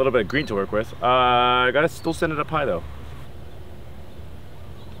with, a little bit of green to work with. I gotta still send it up high though.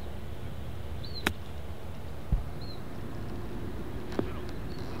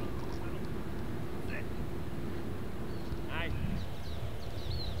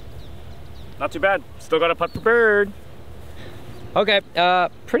 Not too bad. Still got a putt for bird. Okay,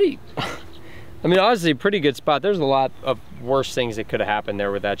 pretty, I mean, honestly, pretty good spot. There's a lot of worse things that could have happened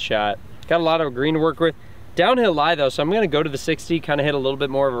there with that shot. Got a lot of green to work with. Downhill lie though, so I'm gonna go to the 60, kind of hit a little bit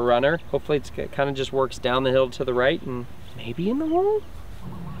more of a runner. Hopefully it kind of just works down the hill to the right and maybe in the hole.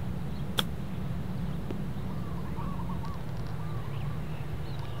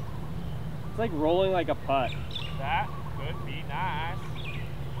 It's like rolling like a putt. That could be nice.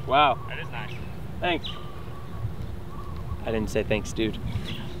 Wow. That is nice. Thanks. I didn't say thanks, dude.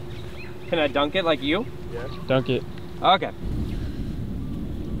 Can I dunk it like you? Yeah. Dunk it. Okay.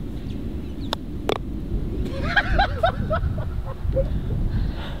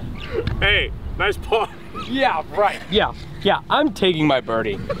 Hey, nice par. Yeah, right. Yeah, I'm taking my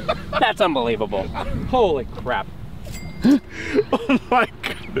birdie. That's unbelievable. Holy crap. Oh my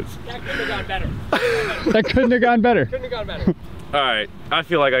goodness. That couldn't have gone better. That couldn't have gone better. Couldn't have gone better. All right, I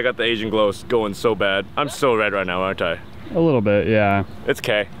feel like I got the Asian glow going so bad. I'm so red right now, aren't I? A little bit, yeah. It's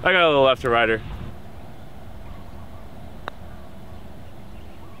K. I got a little left to rider.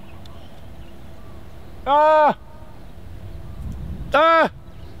 Ah! Ah!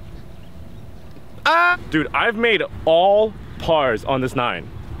 Ah! Dude, I've made all pars on this 9.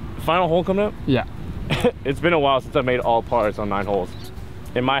 Final hole coming up? Yeah. It's been a while since I made all pars on 9 holes.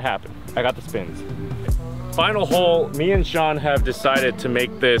 It might happen. I got the spins. Final hole, me and Sean have decided to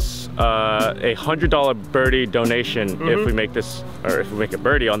make this a $100 birdie donation if we make this, or if we make a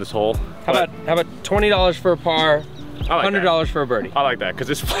birdie on this hole. How about $20 for a par, I like $100 for a birdie? I like that, because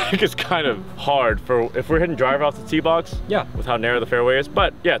this flag is kind of hard for, if we're hitting driver off the tee box, Yeah. with how narrow the fairway is.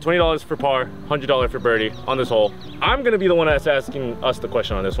 But yeah, $20 for par, $100 for birdie on this hole. I'm gonna be the one that's asking us the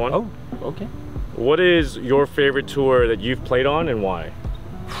question on this one. Oh, okay. What is your favorite tour that you've played on and why?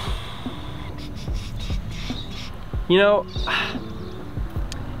 You know,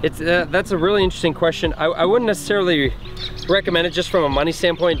 it's that's a really interesting question. I wouldn't necessarily recommend it just from a money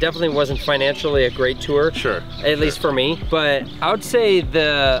standpoint. It definitely wasn't financially a great tour. Sure. At least for me. But I would say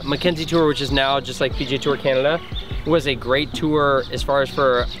the Mackenzie Tour, which is now just like PGA Tour Canada, was a great tour as far as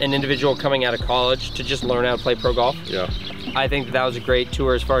for an individual coming out of college to just learn how to play pro golf. Yeah. I think that was a great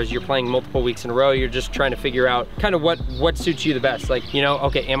tour as far as you're playing multiple weeks in a row. You're just trying to figure out kind of what suits you the best. Like, you know,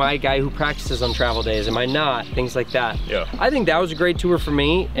 okay, am I a guy who practices on travel days? Am I not? Things like that. Yeah. I think that was a great tour for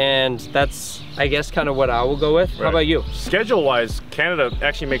me, and that's, I guess, kind of what I will go with. Right. How about you? Schedule-wise, Canada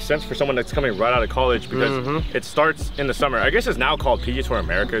actually makes sense for someone that's coming right out of college because it starts in the summer. I guess it's now called PGA Tour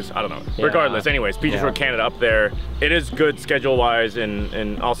Americas. I don't know. Yeah. Regardless, anyways, PGA Tour Canada up there. It is good schedule-wise,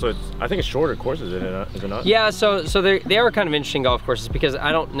 and also I think it's shorter courses, is it not? Yeah, so they are kind of interesting golf courses because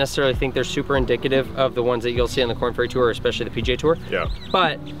I don't necessarily think they're super indicative of the ones that you'll see on the Korn Ferry Tour, especially the PGA Tour. Yeah.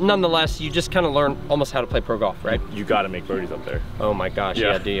 But nonetheless, you just kind of learn almost how to play pro golf, right? You got to make birdies up there. Oh my gosh,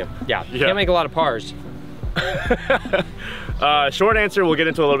 Yeah. yeah, do you? Yeah, you Yeah. can't make a lot of pars. Short answer, we'll get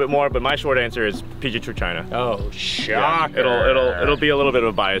into a little bit more, but my short answer is PGA Tour China. Oh, Yeah, shocker. it'll be a little bit of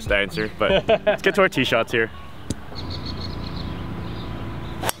a biased answer, but let's get to our tee shots here.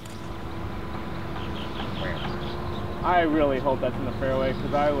 I really hope that's in the fairway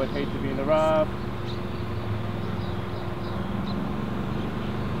because I would hate to be in the rough.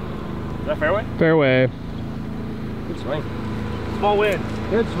 Is that fairway? Fairway. Good swing. Small wins.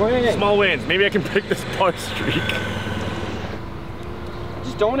 Good swing. Small wins. Maybe I can break this par streak.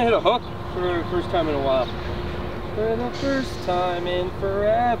 Just don't want to hit a hook for the first time in a while. For the first time in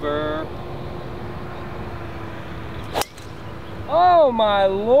forever. Oh my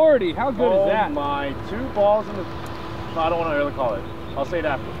lordy, how good is that? Oh my, 2 balls in the... I don't want to really call it. I'll say it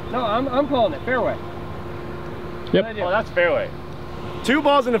after. No, I'm calling it fairway. Yep. Oh, that's fairway. 2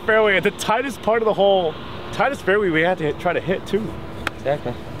 balls in the fairway at the tightest part of the hole. Tightest fairway we had to try to hit too.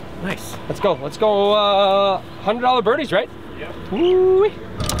 Exactly. Nice. Let's go. Let's go. $100 birdies, right? Yep. Woo-wee.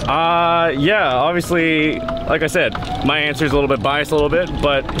 Yeah, obviously, like I said, my answer is a little bit biased a little bit,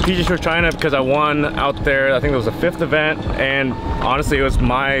 but PGA Tour China because I won out there. I think it was the 5th event, and honestly, it was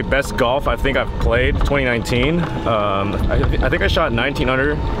my best golf I think I've played 2019. I think I shot 19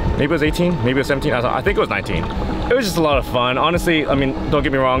 under. Maybe it was 18, maybe it was 17. I think it was 19. It was just a lot of fun. Honestly, I mean, don't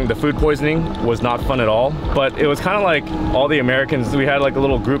get me wrong, the food poisoning was not fun at all, but it was kind of like all the Americans. We had like a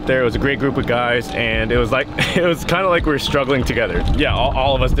little group there. It was a great group of guys, and it was like, it was kind of like we were struggling together. Yeah,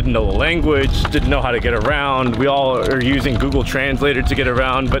 all of us didn't know the language, didn't know how to get around. We all are using Google Translator to get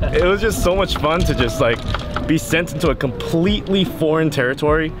around, but it was just so much fun to just like be sent into a completely foreign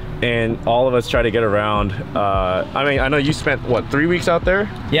territory and all of us try to get around. I mean, I know you spent, what, 3 weeks out there?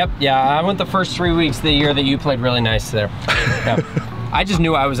 Yep, yeah, I went the first 3 weeks of the year that you played really nice there. Yeah. I just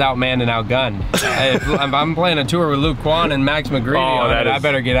knew I was outmanned and outgunned. If I'm playing a tour with Luke Kwon and Max McGreevy on it, I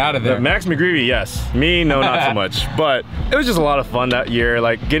better get out of there. Max McGreevy, yes. Me, no, not so much. But it was just a lot of fun that year,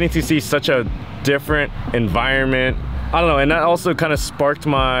 like getting to see such a different environment. I don't know, and that also kind of sparked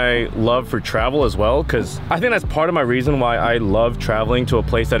my love for travel as well, because I think that's part of my reason why I love traveling to a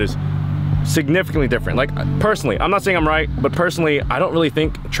place that is significantly different. Like personally, I'm not saying I'm right, but personally, I don't really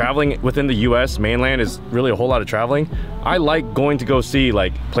think traveling within the US mainland is really a whole lot of traveling. I like going to go see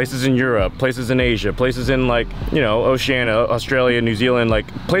like places in Europe, places in Asia, places in like, you know, Oceania, Australia, New Zealand, like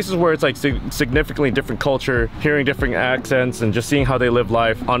places where it's like significantly different culture, hearing different accents and just seeing how they live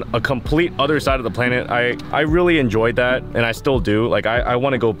life on a complete other side of the planet. I really enjoyed that, and I still do. Like I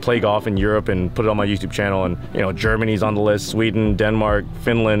want to go play golf in Europe and put it on my YouTube channel, and you know, Germany's on the list, Sweden, Denmark,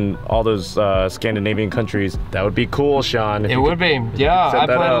 Finland, all those Scandinavian countries. That would be cool, Sean. It would be. Yeah, I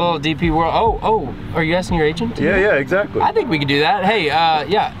played a little DP World. Oh, are you asking your agent? Yeah, exactly. I think we could do that. Hey,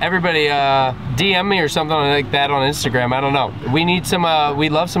 yeah, everybody DM me or something like that on Instagram. I don't know. We need some, we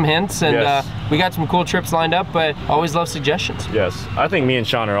love some hints, and yes. We got some cool trips lined up, but always love suggestions. Yes, I think me and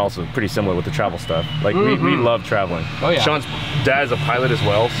Sean are also pretty similar with the travel stuff. Like we love traveling. Oh yeah. Sean's dad is a pilot as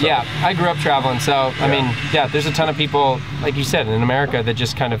well. So. Yeah, I grew up traveling, so I mean, yeah, there's a ton of people, like you said, in America that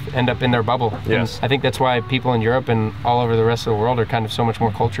just kind of end up in their bubble. Yes. And I think that's why people in Europe and all over the rest of the world are kind of so much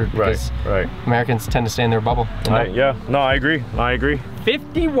more cultured, because right. Americans tend to stay in their bubble. Yeah, no, I agree.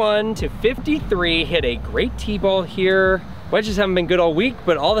 51 to 53, hit a great T-ball here. Wedges haven't been good all week,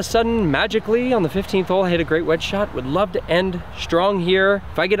 but all of a sudden, magically, on the 15th hole, I hit a great wedge shot. Would love to end strong here.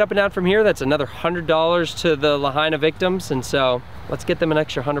 If I get up and out from here, that's another $100 to the Lahaina victims, and so let's get them an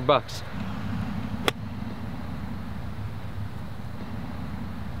extra $100.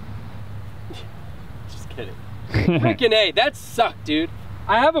 Just kidding. Freaking A, that sucked, dude.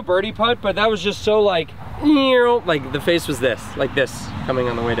 I have a birdie putt, but that was just so like the face was this, like this, coming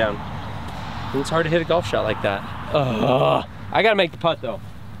on the way down. And it's hard to hit a golf shot like that. I gotta make the putt though.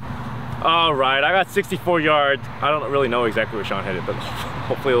 All right, I got 64 yards. I don't really know exactly where Sean hit it, but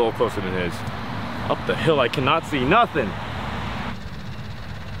hopefully a little closer than his. Up the hill, I cannot see nothing.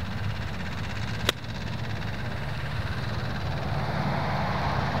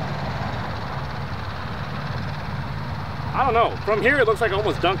 I don't know. From here, it looks like I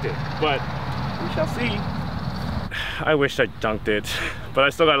almost dunked it, but we shall see. I wish I dunked it, but I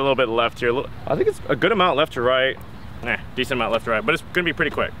still got a little bit left here. I think it's a good amount left to right. Decent amount left to right, but it's gonna be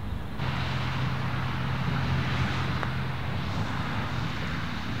pretty quick.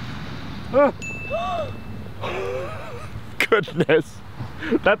 Goodness.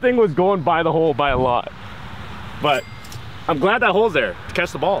 That thing was going by the hole by a lot. But I'm glad that hole's there to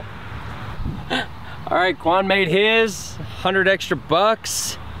catch the ball. All right, Kwon made his, 100 extra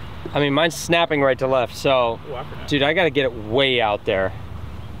bucks. I mean, mine's snapping right to left, so, dude, I gotta get it way out there.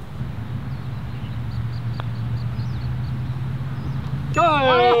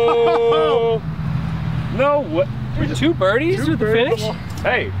 Oh! No, what? Two birdies with the finish?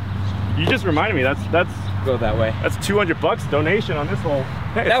 Hey, you just reminded me, that's go that way. That's 200 bucks donation on this hole.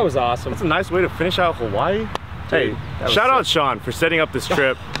 Hey, that was awesome. That's a nice way to finish out Hawaii. Hey, shout out Sean for setting up this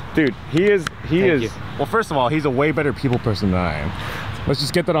trip. Dude, he is, well, first of all, he's a way better people person than I am. Let's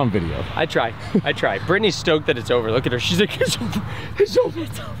just get that on video. I try. Brittany's stoked that it's over. Look at her. She's like, it's over. It's over.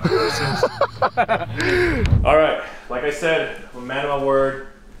 It's over. All right. Like I said, I'm a man of my word.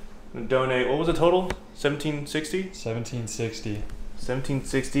 I'm gonna donate. What was the total? 1760? 1760.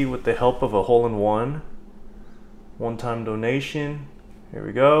 1760 with the help of a hole-in-one. One-time donation. Here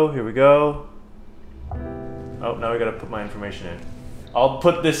we go. Here we go. Oh, now we gotta put my information in. I'll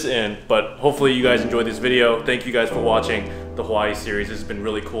put this in, but hopefully you guys enjoyed this video. Thank you guys for watching the Hawaii series. This has been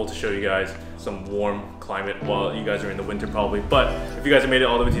really cool to show you guys some warm climate while you guys are in the winter probably. But if you guys have made it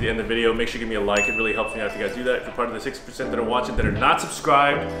all the way to the end of the video, make sure you give me a like. It really helps me out if you guys do that. If you're part of the 6% that are watching that are not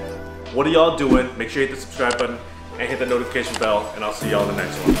subscribed, what are y'all doing? Make sure you hit the subscribe button and hit the notification bell, and I'll see y'all in the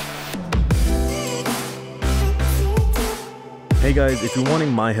next one. Hey guys, if you're wanting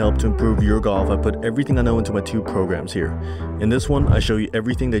my help to improve your golf, I put everything I know into my 2 programs here. In this one, I show you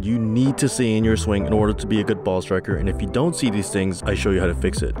everything that you need to see in your swing in order to be a good ball striker, and if you don't see these things, I show you how to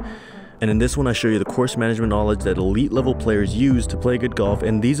fix it. And in this one, I show you the course management knowledge that elite level players use to play good golf,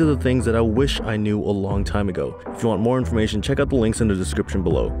 and these are the things that I wish I knew a long time ago. If you want more information, check out the links in the description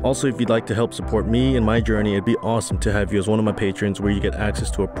below. Also, if you'd like to help support me and my journey, it'd be awesome to have you as one of my patrons, where you get access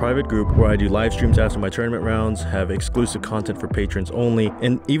to a private group where I do live streams after my tournament rounds, have exclusive content for patrons only,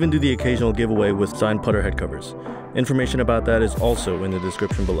 and even do the occasional giveaway with signed putter head covers. Information about that is also in the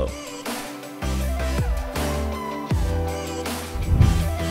description below.